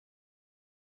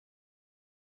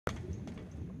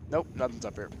 Nope, nothing's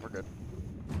up here. We're good.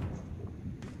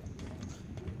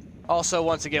 Also,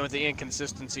 once again, with the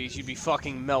inconsistencies, you'd be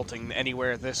fucking melting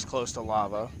anywhere this close to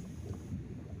lava.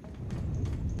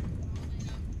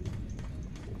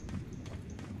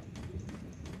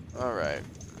 Alright,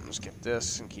 let's get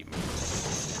this and keep moving.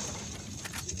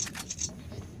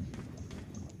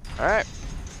 Alright.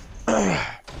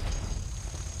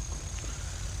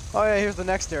 Oh yeah, here's the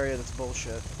next area that's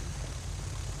bullshit.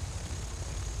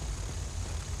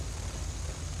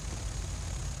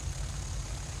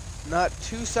 Not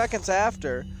 2 seconds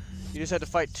after, you just had to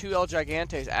fight 2 El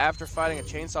Gigantes after fighting a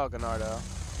Chainsaw Ganardo,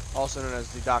 also known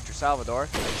as the Dr. Salvador.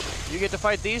 You get to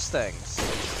fight these things.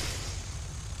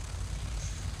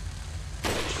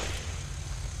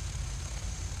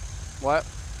 What?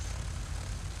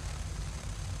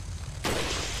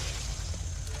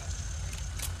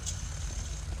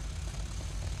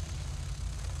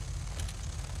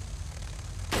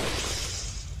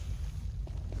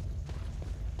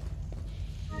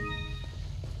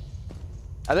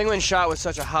 I think when shot with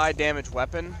such a high damage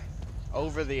weapon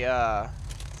over the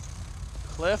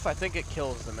cliff, I think it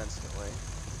kills them instantly.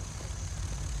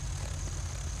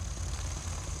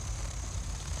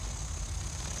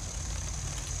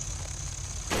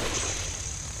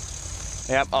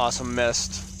 Yep, awesome,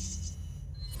 missed.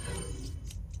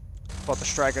 Pull out the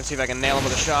striker and see if I can nail him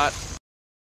with a shot.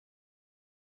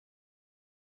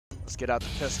 Let's get out the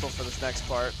pistol for this next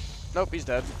part. Nope, he's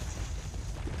dead.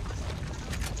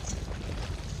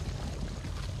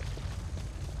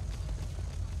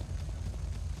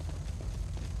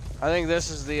 I think this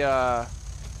is the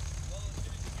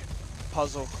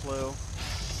puzzle clue.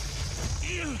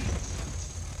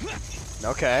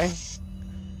 Okay.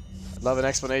 I'd love an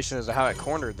explanation as to how it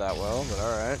cornered that well, but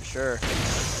alright, sure.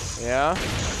 Yeah.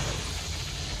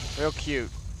 Real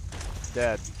cute.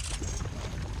 Dead.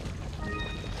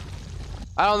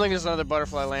 I don't think there's another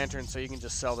butterfly lantern, so you can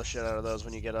just sell the shit out of those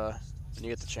when you get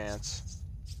the chance.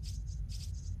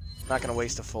 Not gonna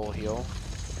waste a full heal.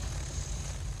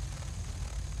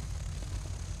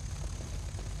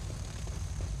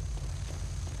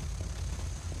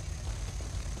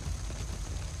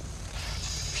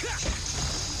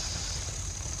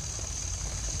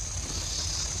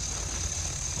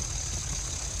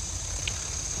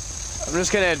 I'm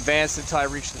just gonna advance until I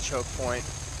reach the choke point,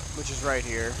 which is right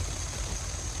here.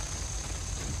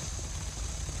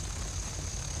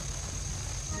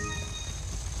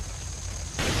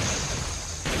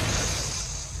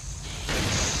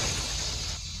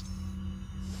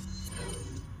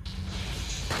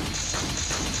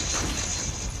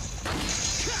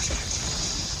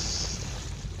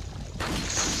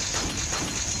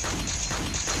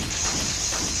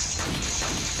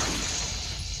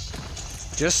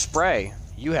 Just spray.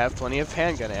 You have plenty of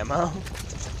handgun ammo.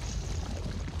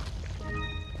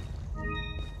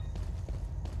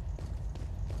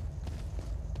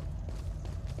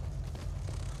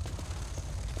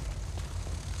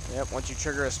 Yep, once you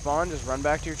trigger a spawn, just run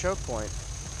back to your choke point.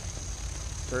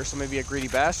 First, let me be a greedy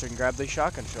bastard and grab these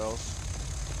shotgun shells.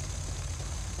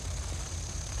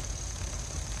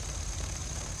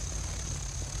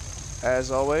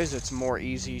 As always, it's more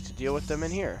easy to deal with them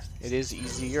in here. It is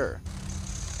easier.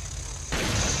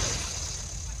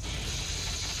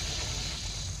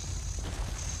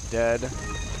 Dead.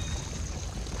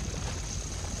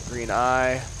 Green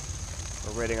eye.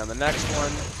 We're waiting on the next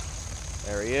one.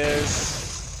 There he is.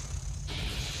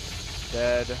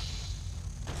 Dead.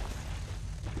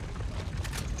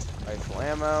 Rifle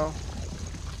ammo.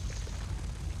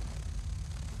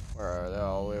 Where are they?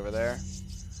 All the way over there.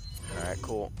 Alright,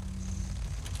 cool.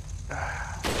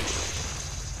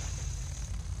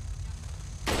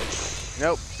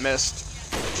 Nope, missed.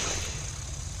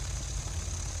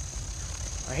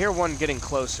 I hear one getting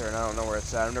closer, and I don't know where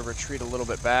it's at. I'm gonna retreat a little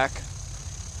bit back.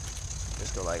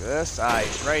 Just go like this. Ah,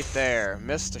 he's right there.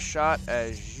 Missed a shot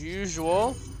as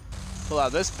usual. Pull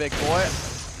out this big boy.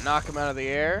 Knock him out of the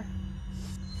air.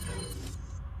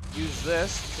 Use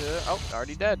this to... Oh,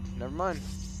 already dead. Never mind.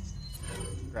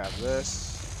 Grab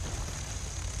this.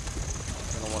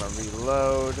 Gonna want to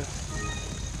reload.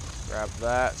 Grab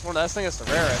that. It's one of those things that's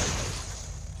the rarest.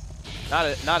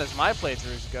 Not as my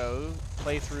playthroughs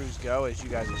go, as you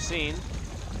guys have seen,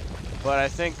 but I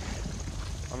think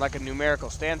on like a numerical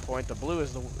standpoint, the blue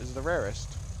is the rarest.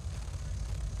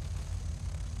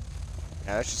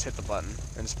 Yeah, let's just hit the button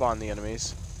and spawn the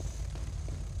enemies.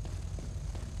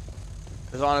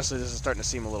 Because honestly, this is starting to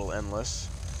seem a little endless.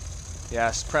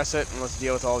 Yes, press it and let's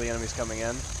deal with all the enemies coming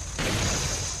in.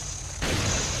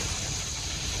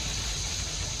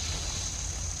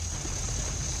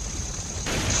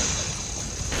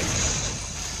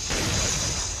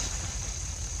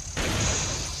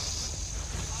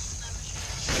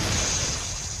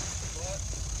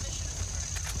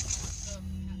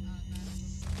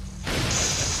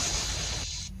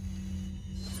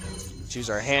 Let's use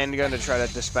our handgun to try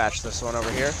to dispatch this one over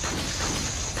here.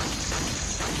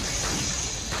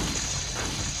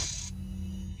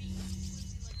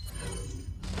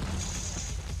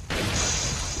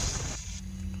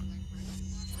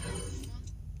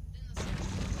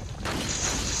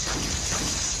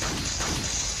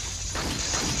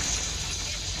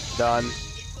 Done.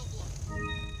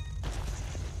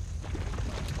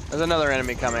 There's another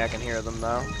enemy coming. I can hear them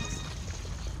though.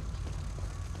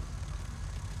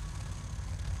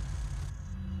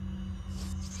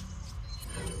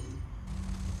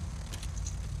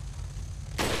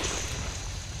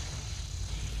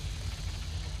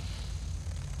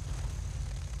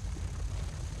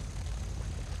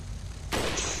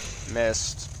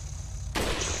 Missed.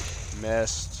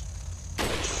 Missed.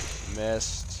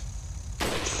 Missed.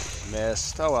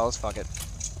 Missed. Oh well, let's fuck it.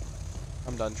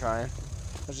 I'm done trying.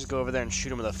 Let's just go over there and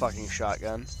shoot him with a fucking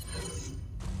shotgun.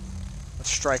 Let's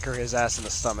striker his ass in the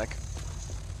stomach.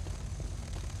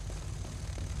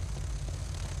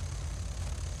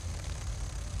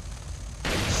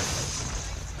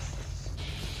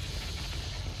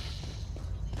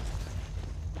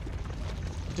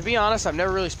 To be honest, I've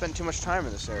never really spent too much time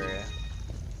in this area.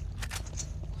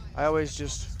 I always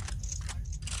just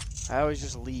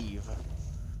leave.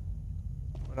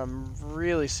 But I'm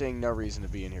really seeing no reason to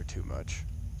be in here too much.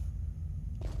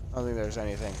 I don't think there's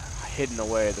anything hidden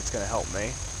away that's gonna help me.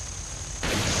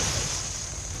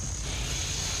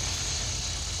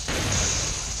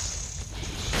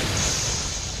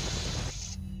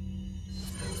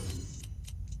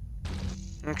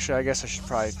 Actually, I guess I should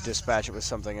probably dispatch it with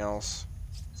something else.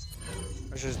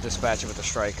 I should just dispatch it with a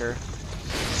striker.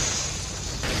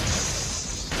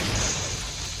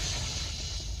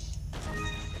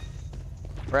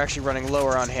 We're actually running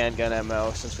lower on handgun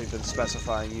ammo since we've been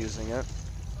specifying using it.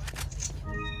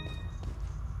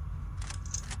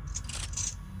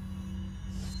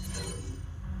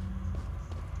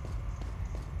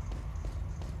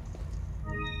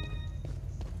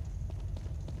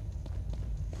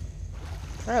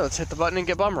 Alright, let's hit the button and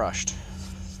get bum rushed.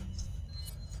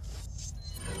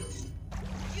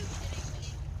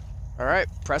 Alright,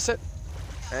 press it,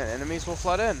 and enemies will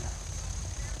flood in.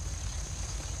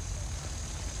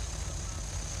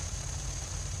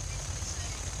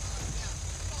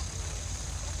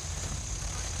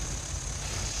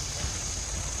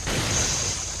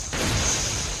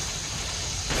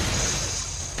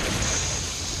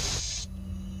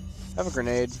 I have a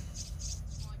grenade.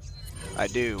 I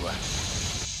do.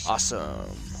 Awesome.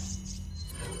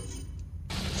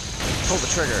 Pull the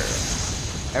trigger.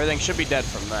 Everything should be dead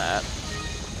from that.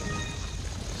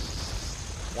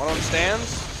 One of them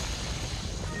stands.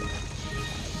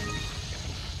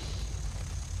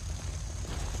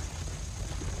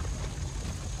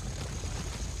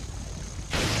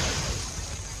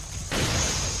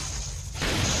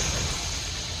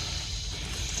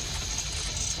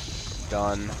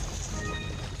 Done.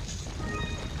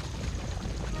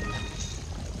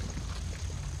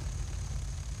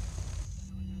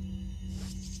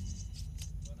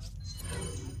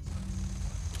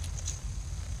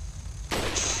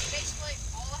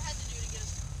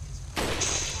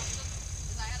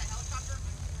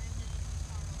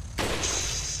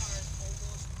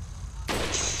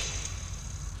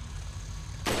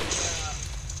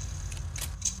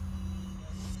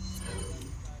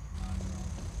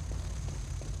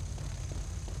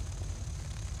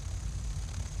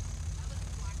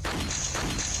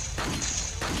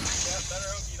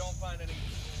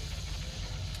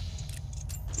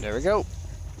 There we go.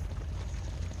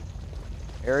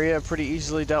 Area pretty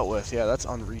easily dealt with. Yeah, that's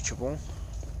unreachable.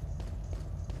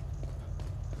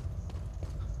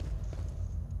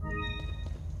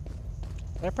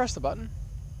 Did I press the button?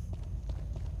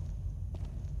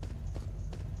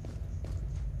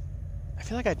 I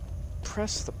feel like I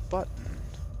pressed the button.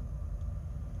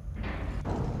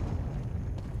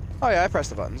 Oh yeah, I pressed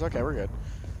the buttons. Okay, we're good.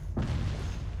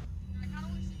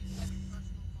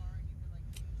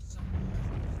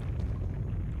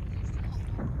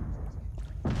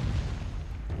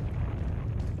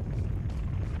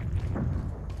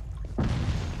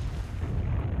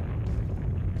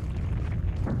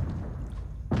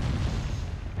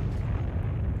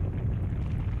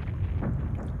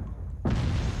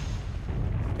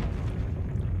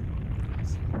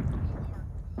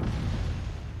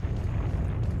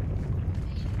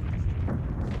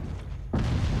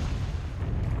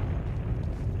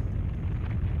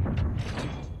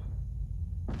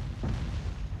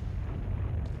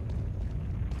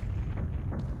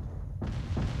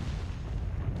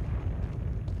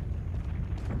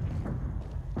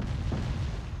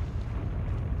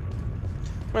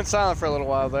 Went silent for a little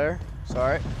while there.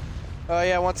 Sorry. Oh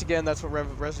yeah, once again, that's what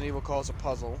Resident Evil calls a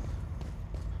puzzle.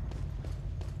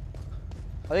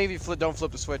 I think if you don't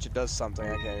flip the switch, it does something.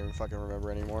 I can't even fucking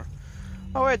remember anymore.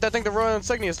 Oh wait, I think the Royal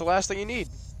Insignia is the last thing you need.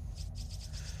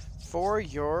 For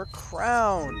your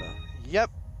crown. Yep.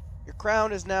 Your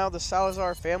crown is now the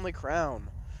Salazar family crown.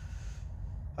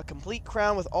 A complete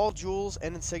crown with all jewels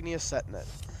and insignia set in it.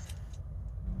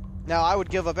 Now, I would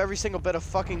give up every single bit of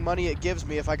fucking money it gives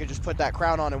me if I could just put that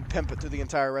crown on and pimp it through the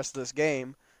entire rest of this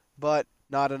game, but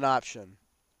not an option.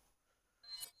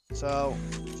 So,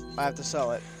 I have to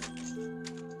sell it.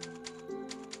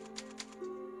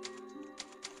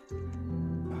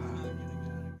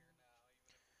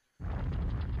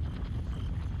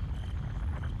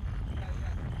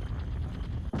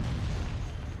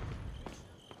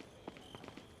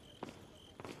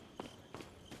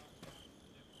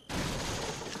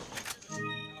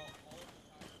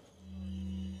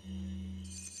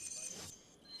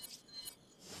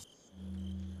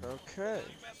 Okay.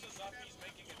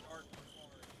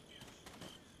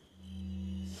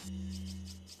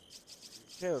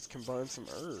 Okay, let's combine some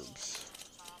herbs.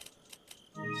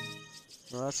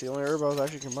 Well, that's the only herb I was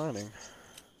actually combining.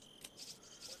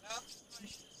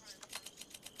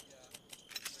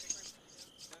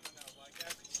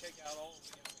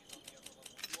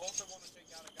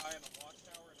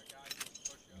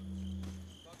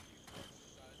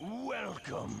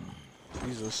 Welcome.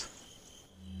 Jesus.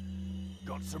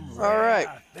 Got some All right.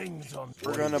 rare things on.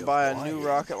 We're What going are to you buy a new buying?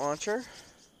 rocket launcher.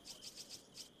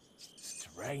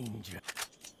 Stranger.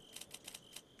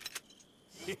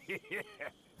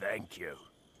 Thank you.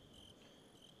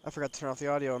 I forgot to turn off the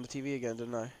audio on the TV again,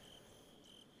 didn't I? I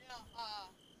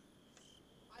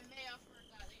may have heard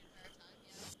that the entire time,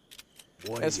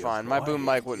 yeah. What It's are you fine. My boom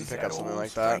buying? mic wouldn't Is pick that up something all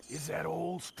like that. Is that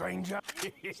all, stranger?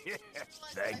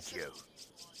 Thank you.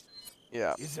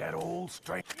 Yeah. Is that all,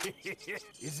 stranger?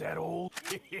 Is that all?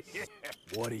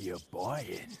 What are you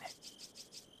buying?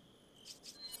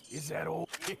 Is that all?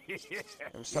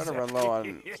 I'm starting to run low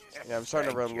on. Yeah, I'm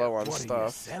starting to run low on What are you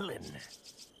stuff. selling?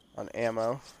 On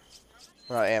ammo.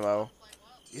 Not ammo.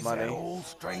 Is Money. that all,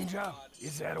 stranger?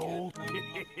 Is that all?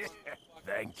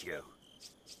 Thank you.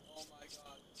 Oh my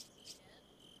god.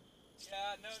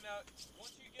 Yeah, no.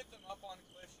 Once you get them up on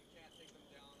cliffs, you can't take them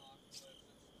down off cliffs.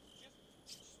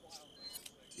 It's just wild.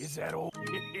 Is that all?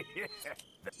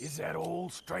 Is that all,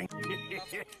 stranger?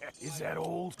 Is that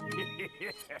all?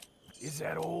 Is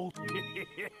that all?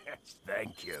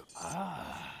 Thank you.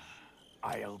 Ah,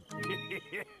 I'll.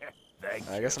 Thank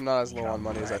you. I guess I'm not as low on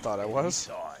money as I thought I was.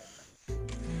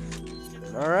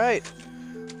 Anytime. Alright.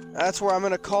 That's where I'm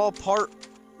going to call part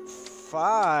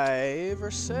 5 or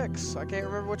 6. I can't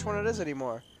remember which one it is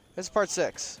anymore. This is part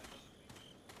 6.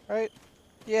 Right?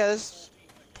 Yeah, this is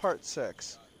part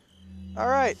 6.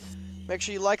 Alright. Make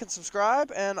sure you like and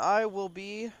subscribe, and I will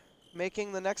be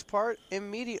making the next part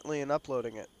immediately and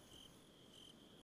uploading it.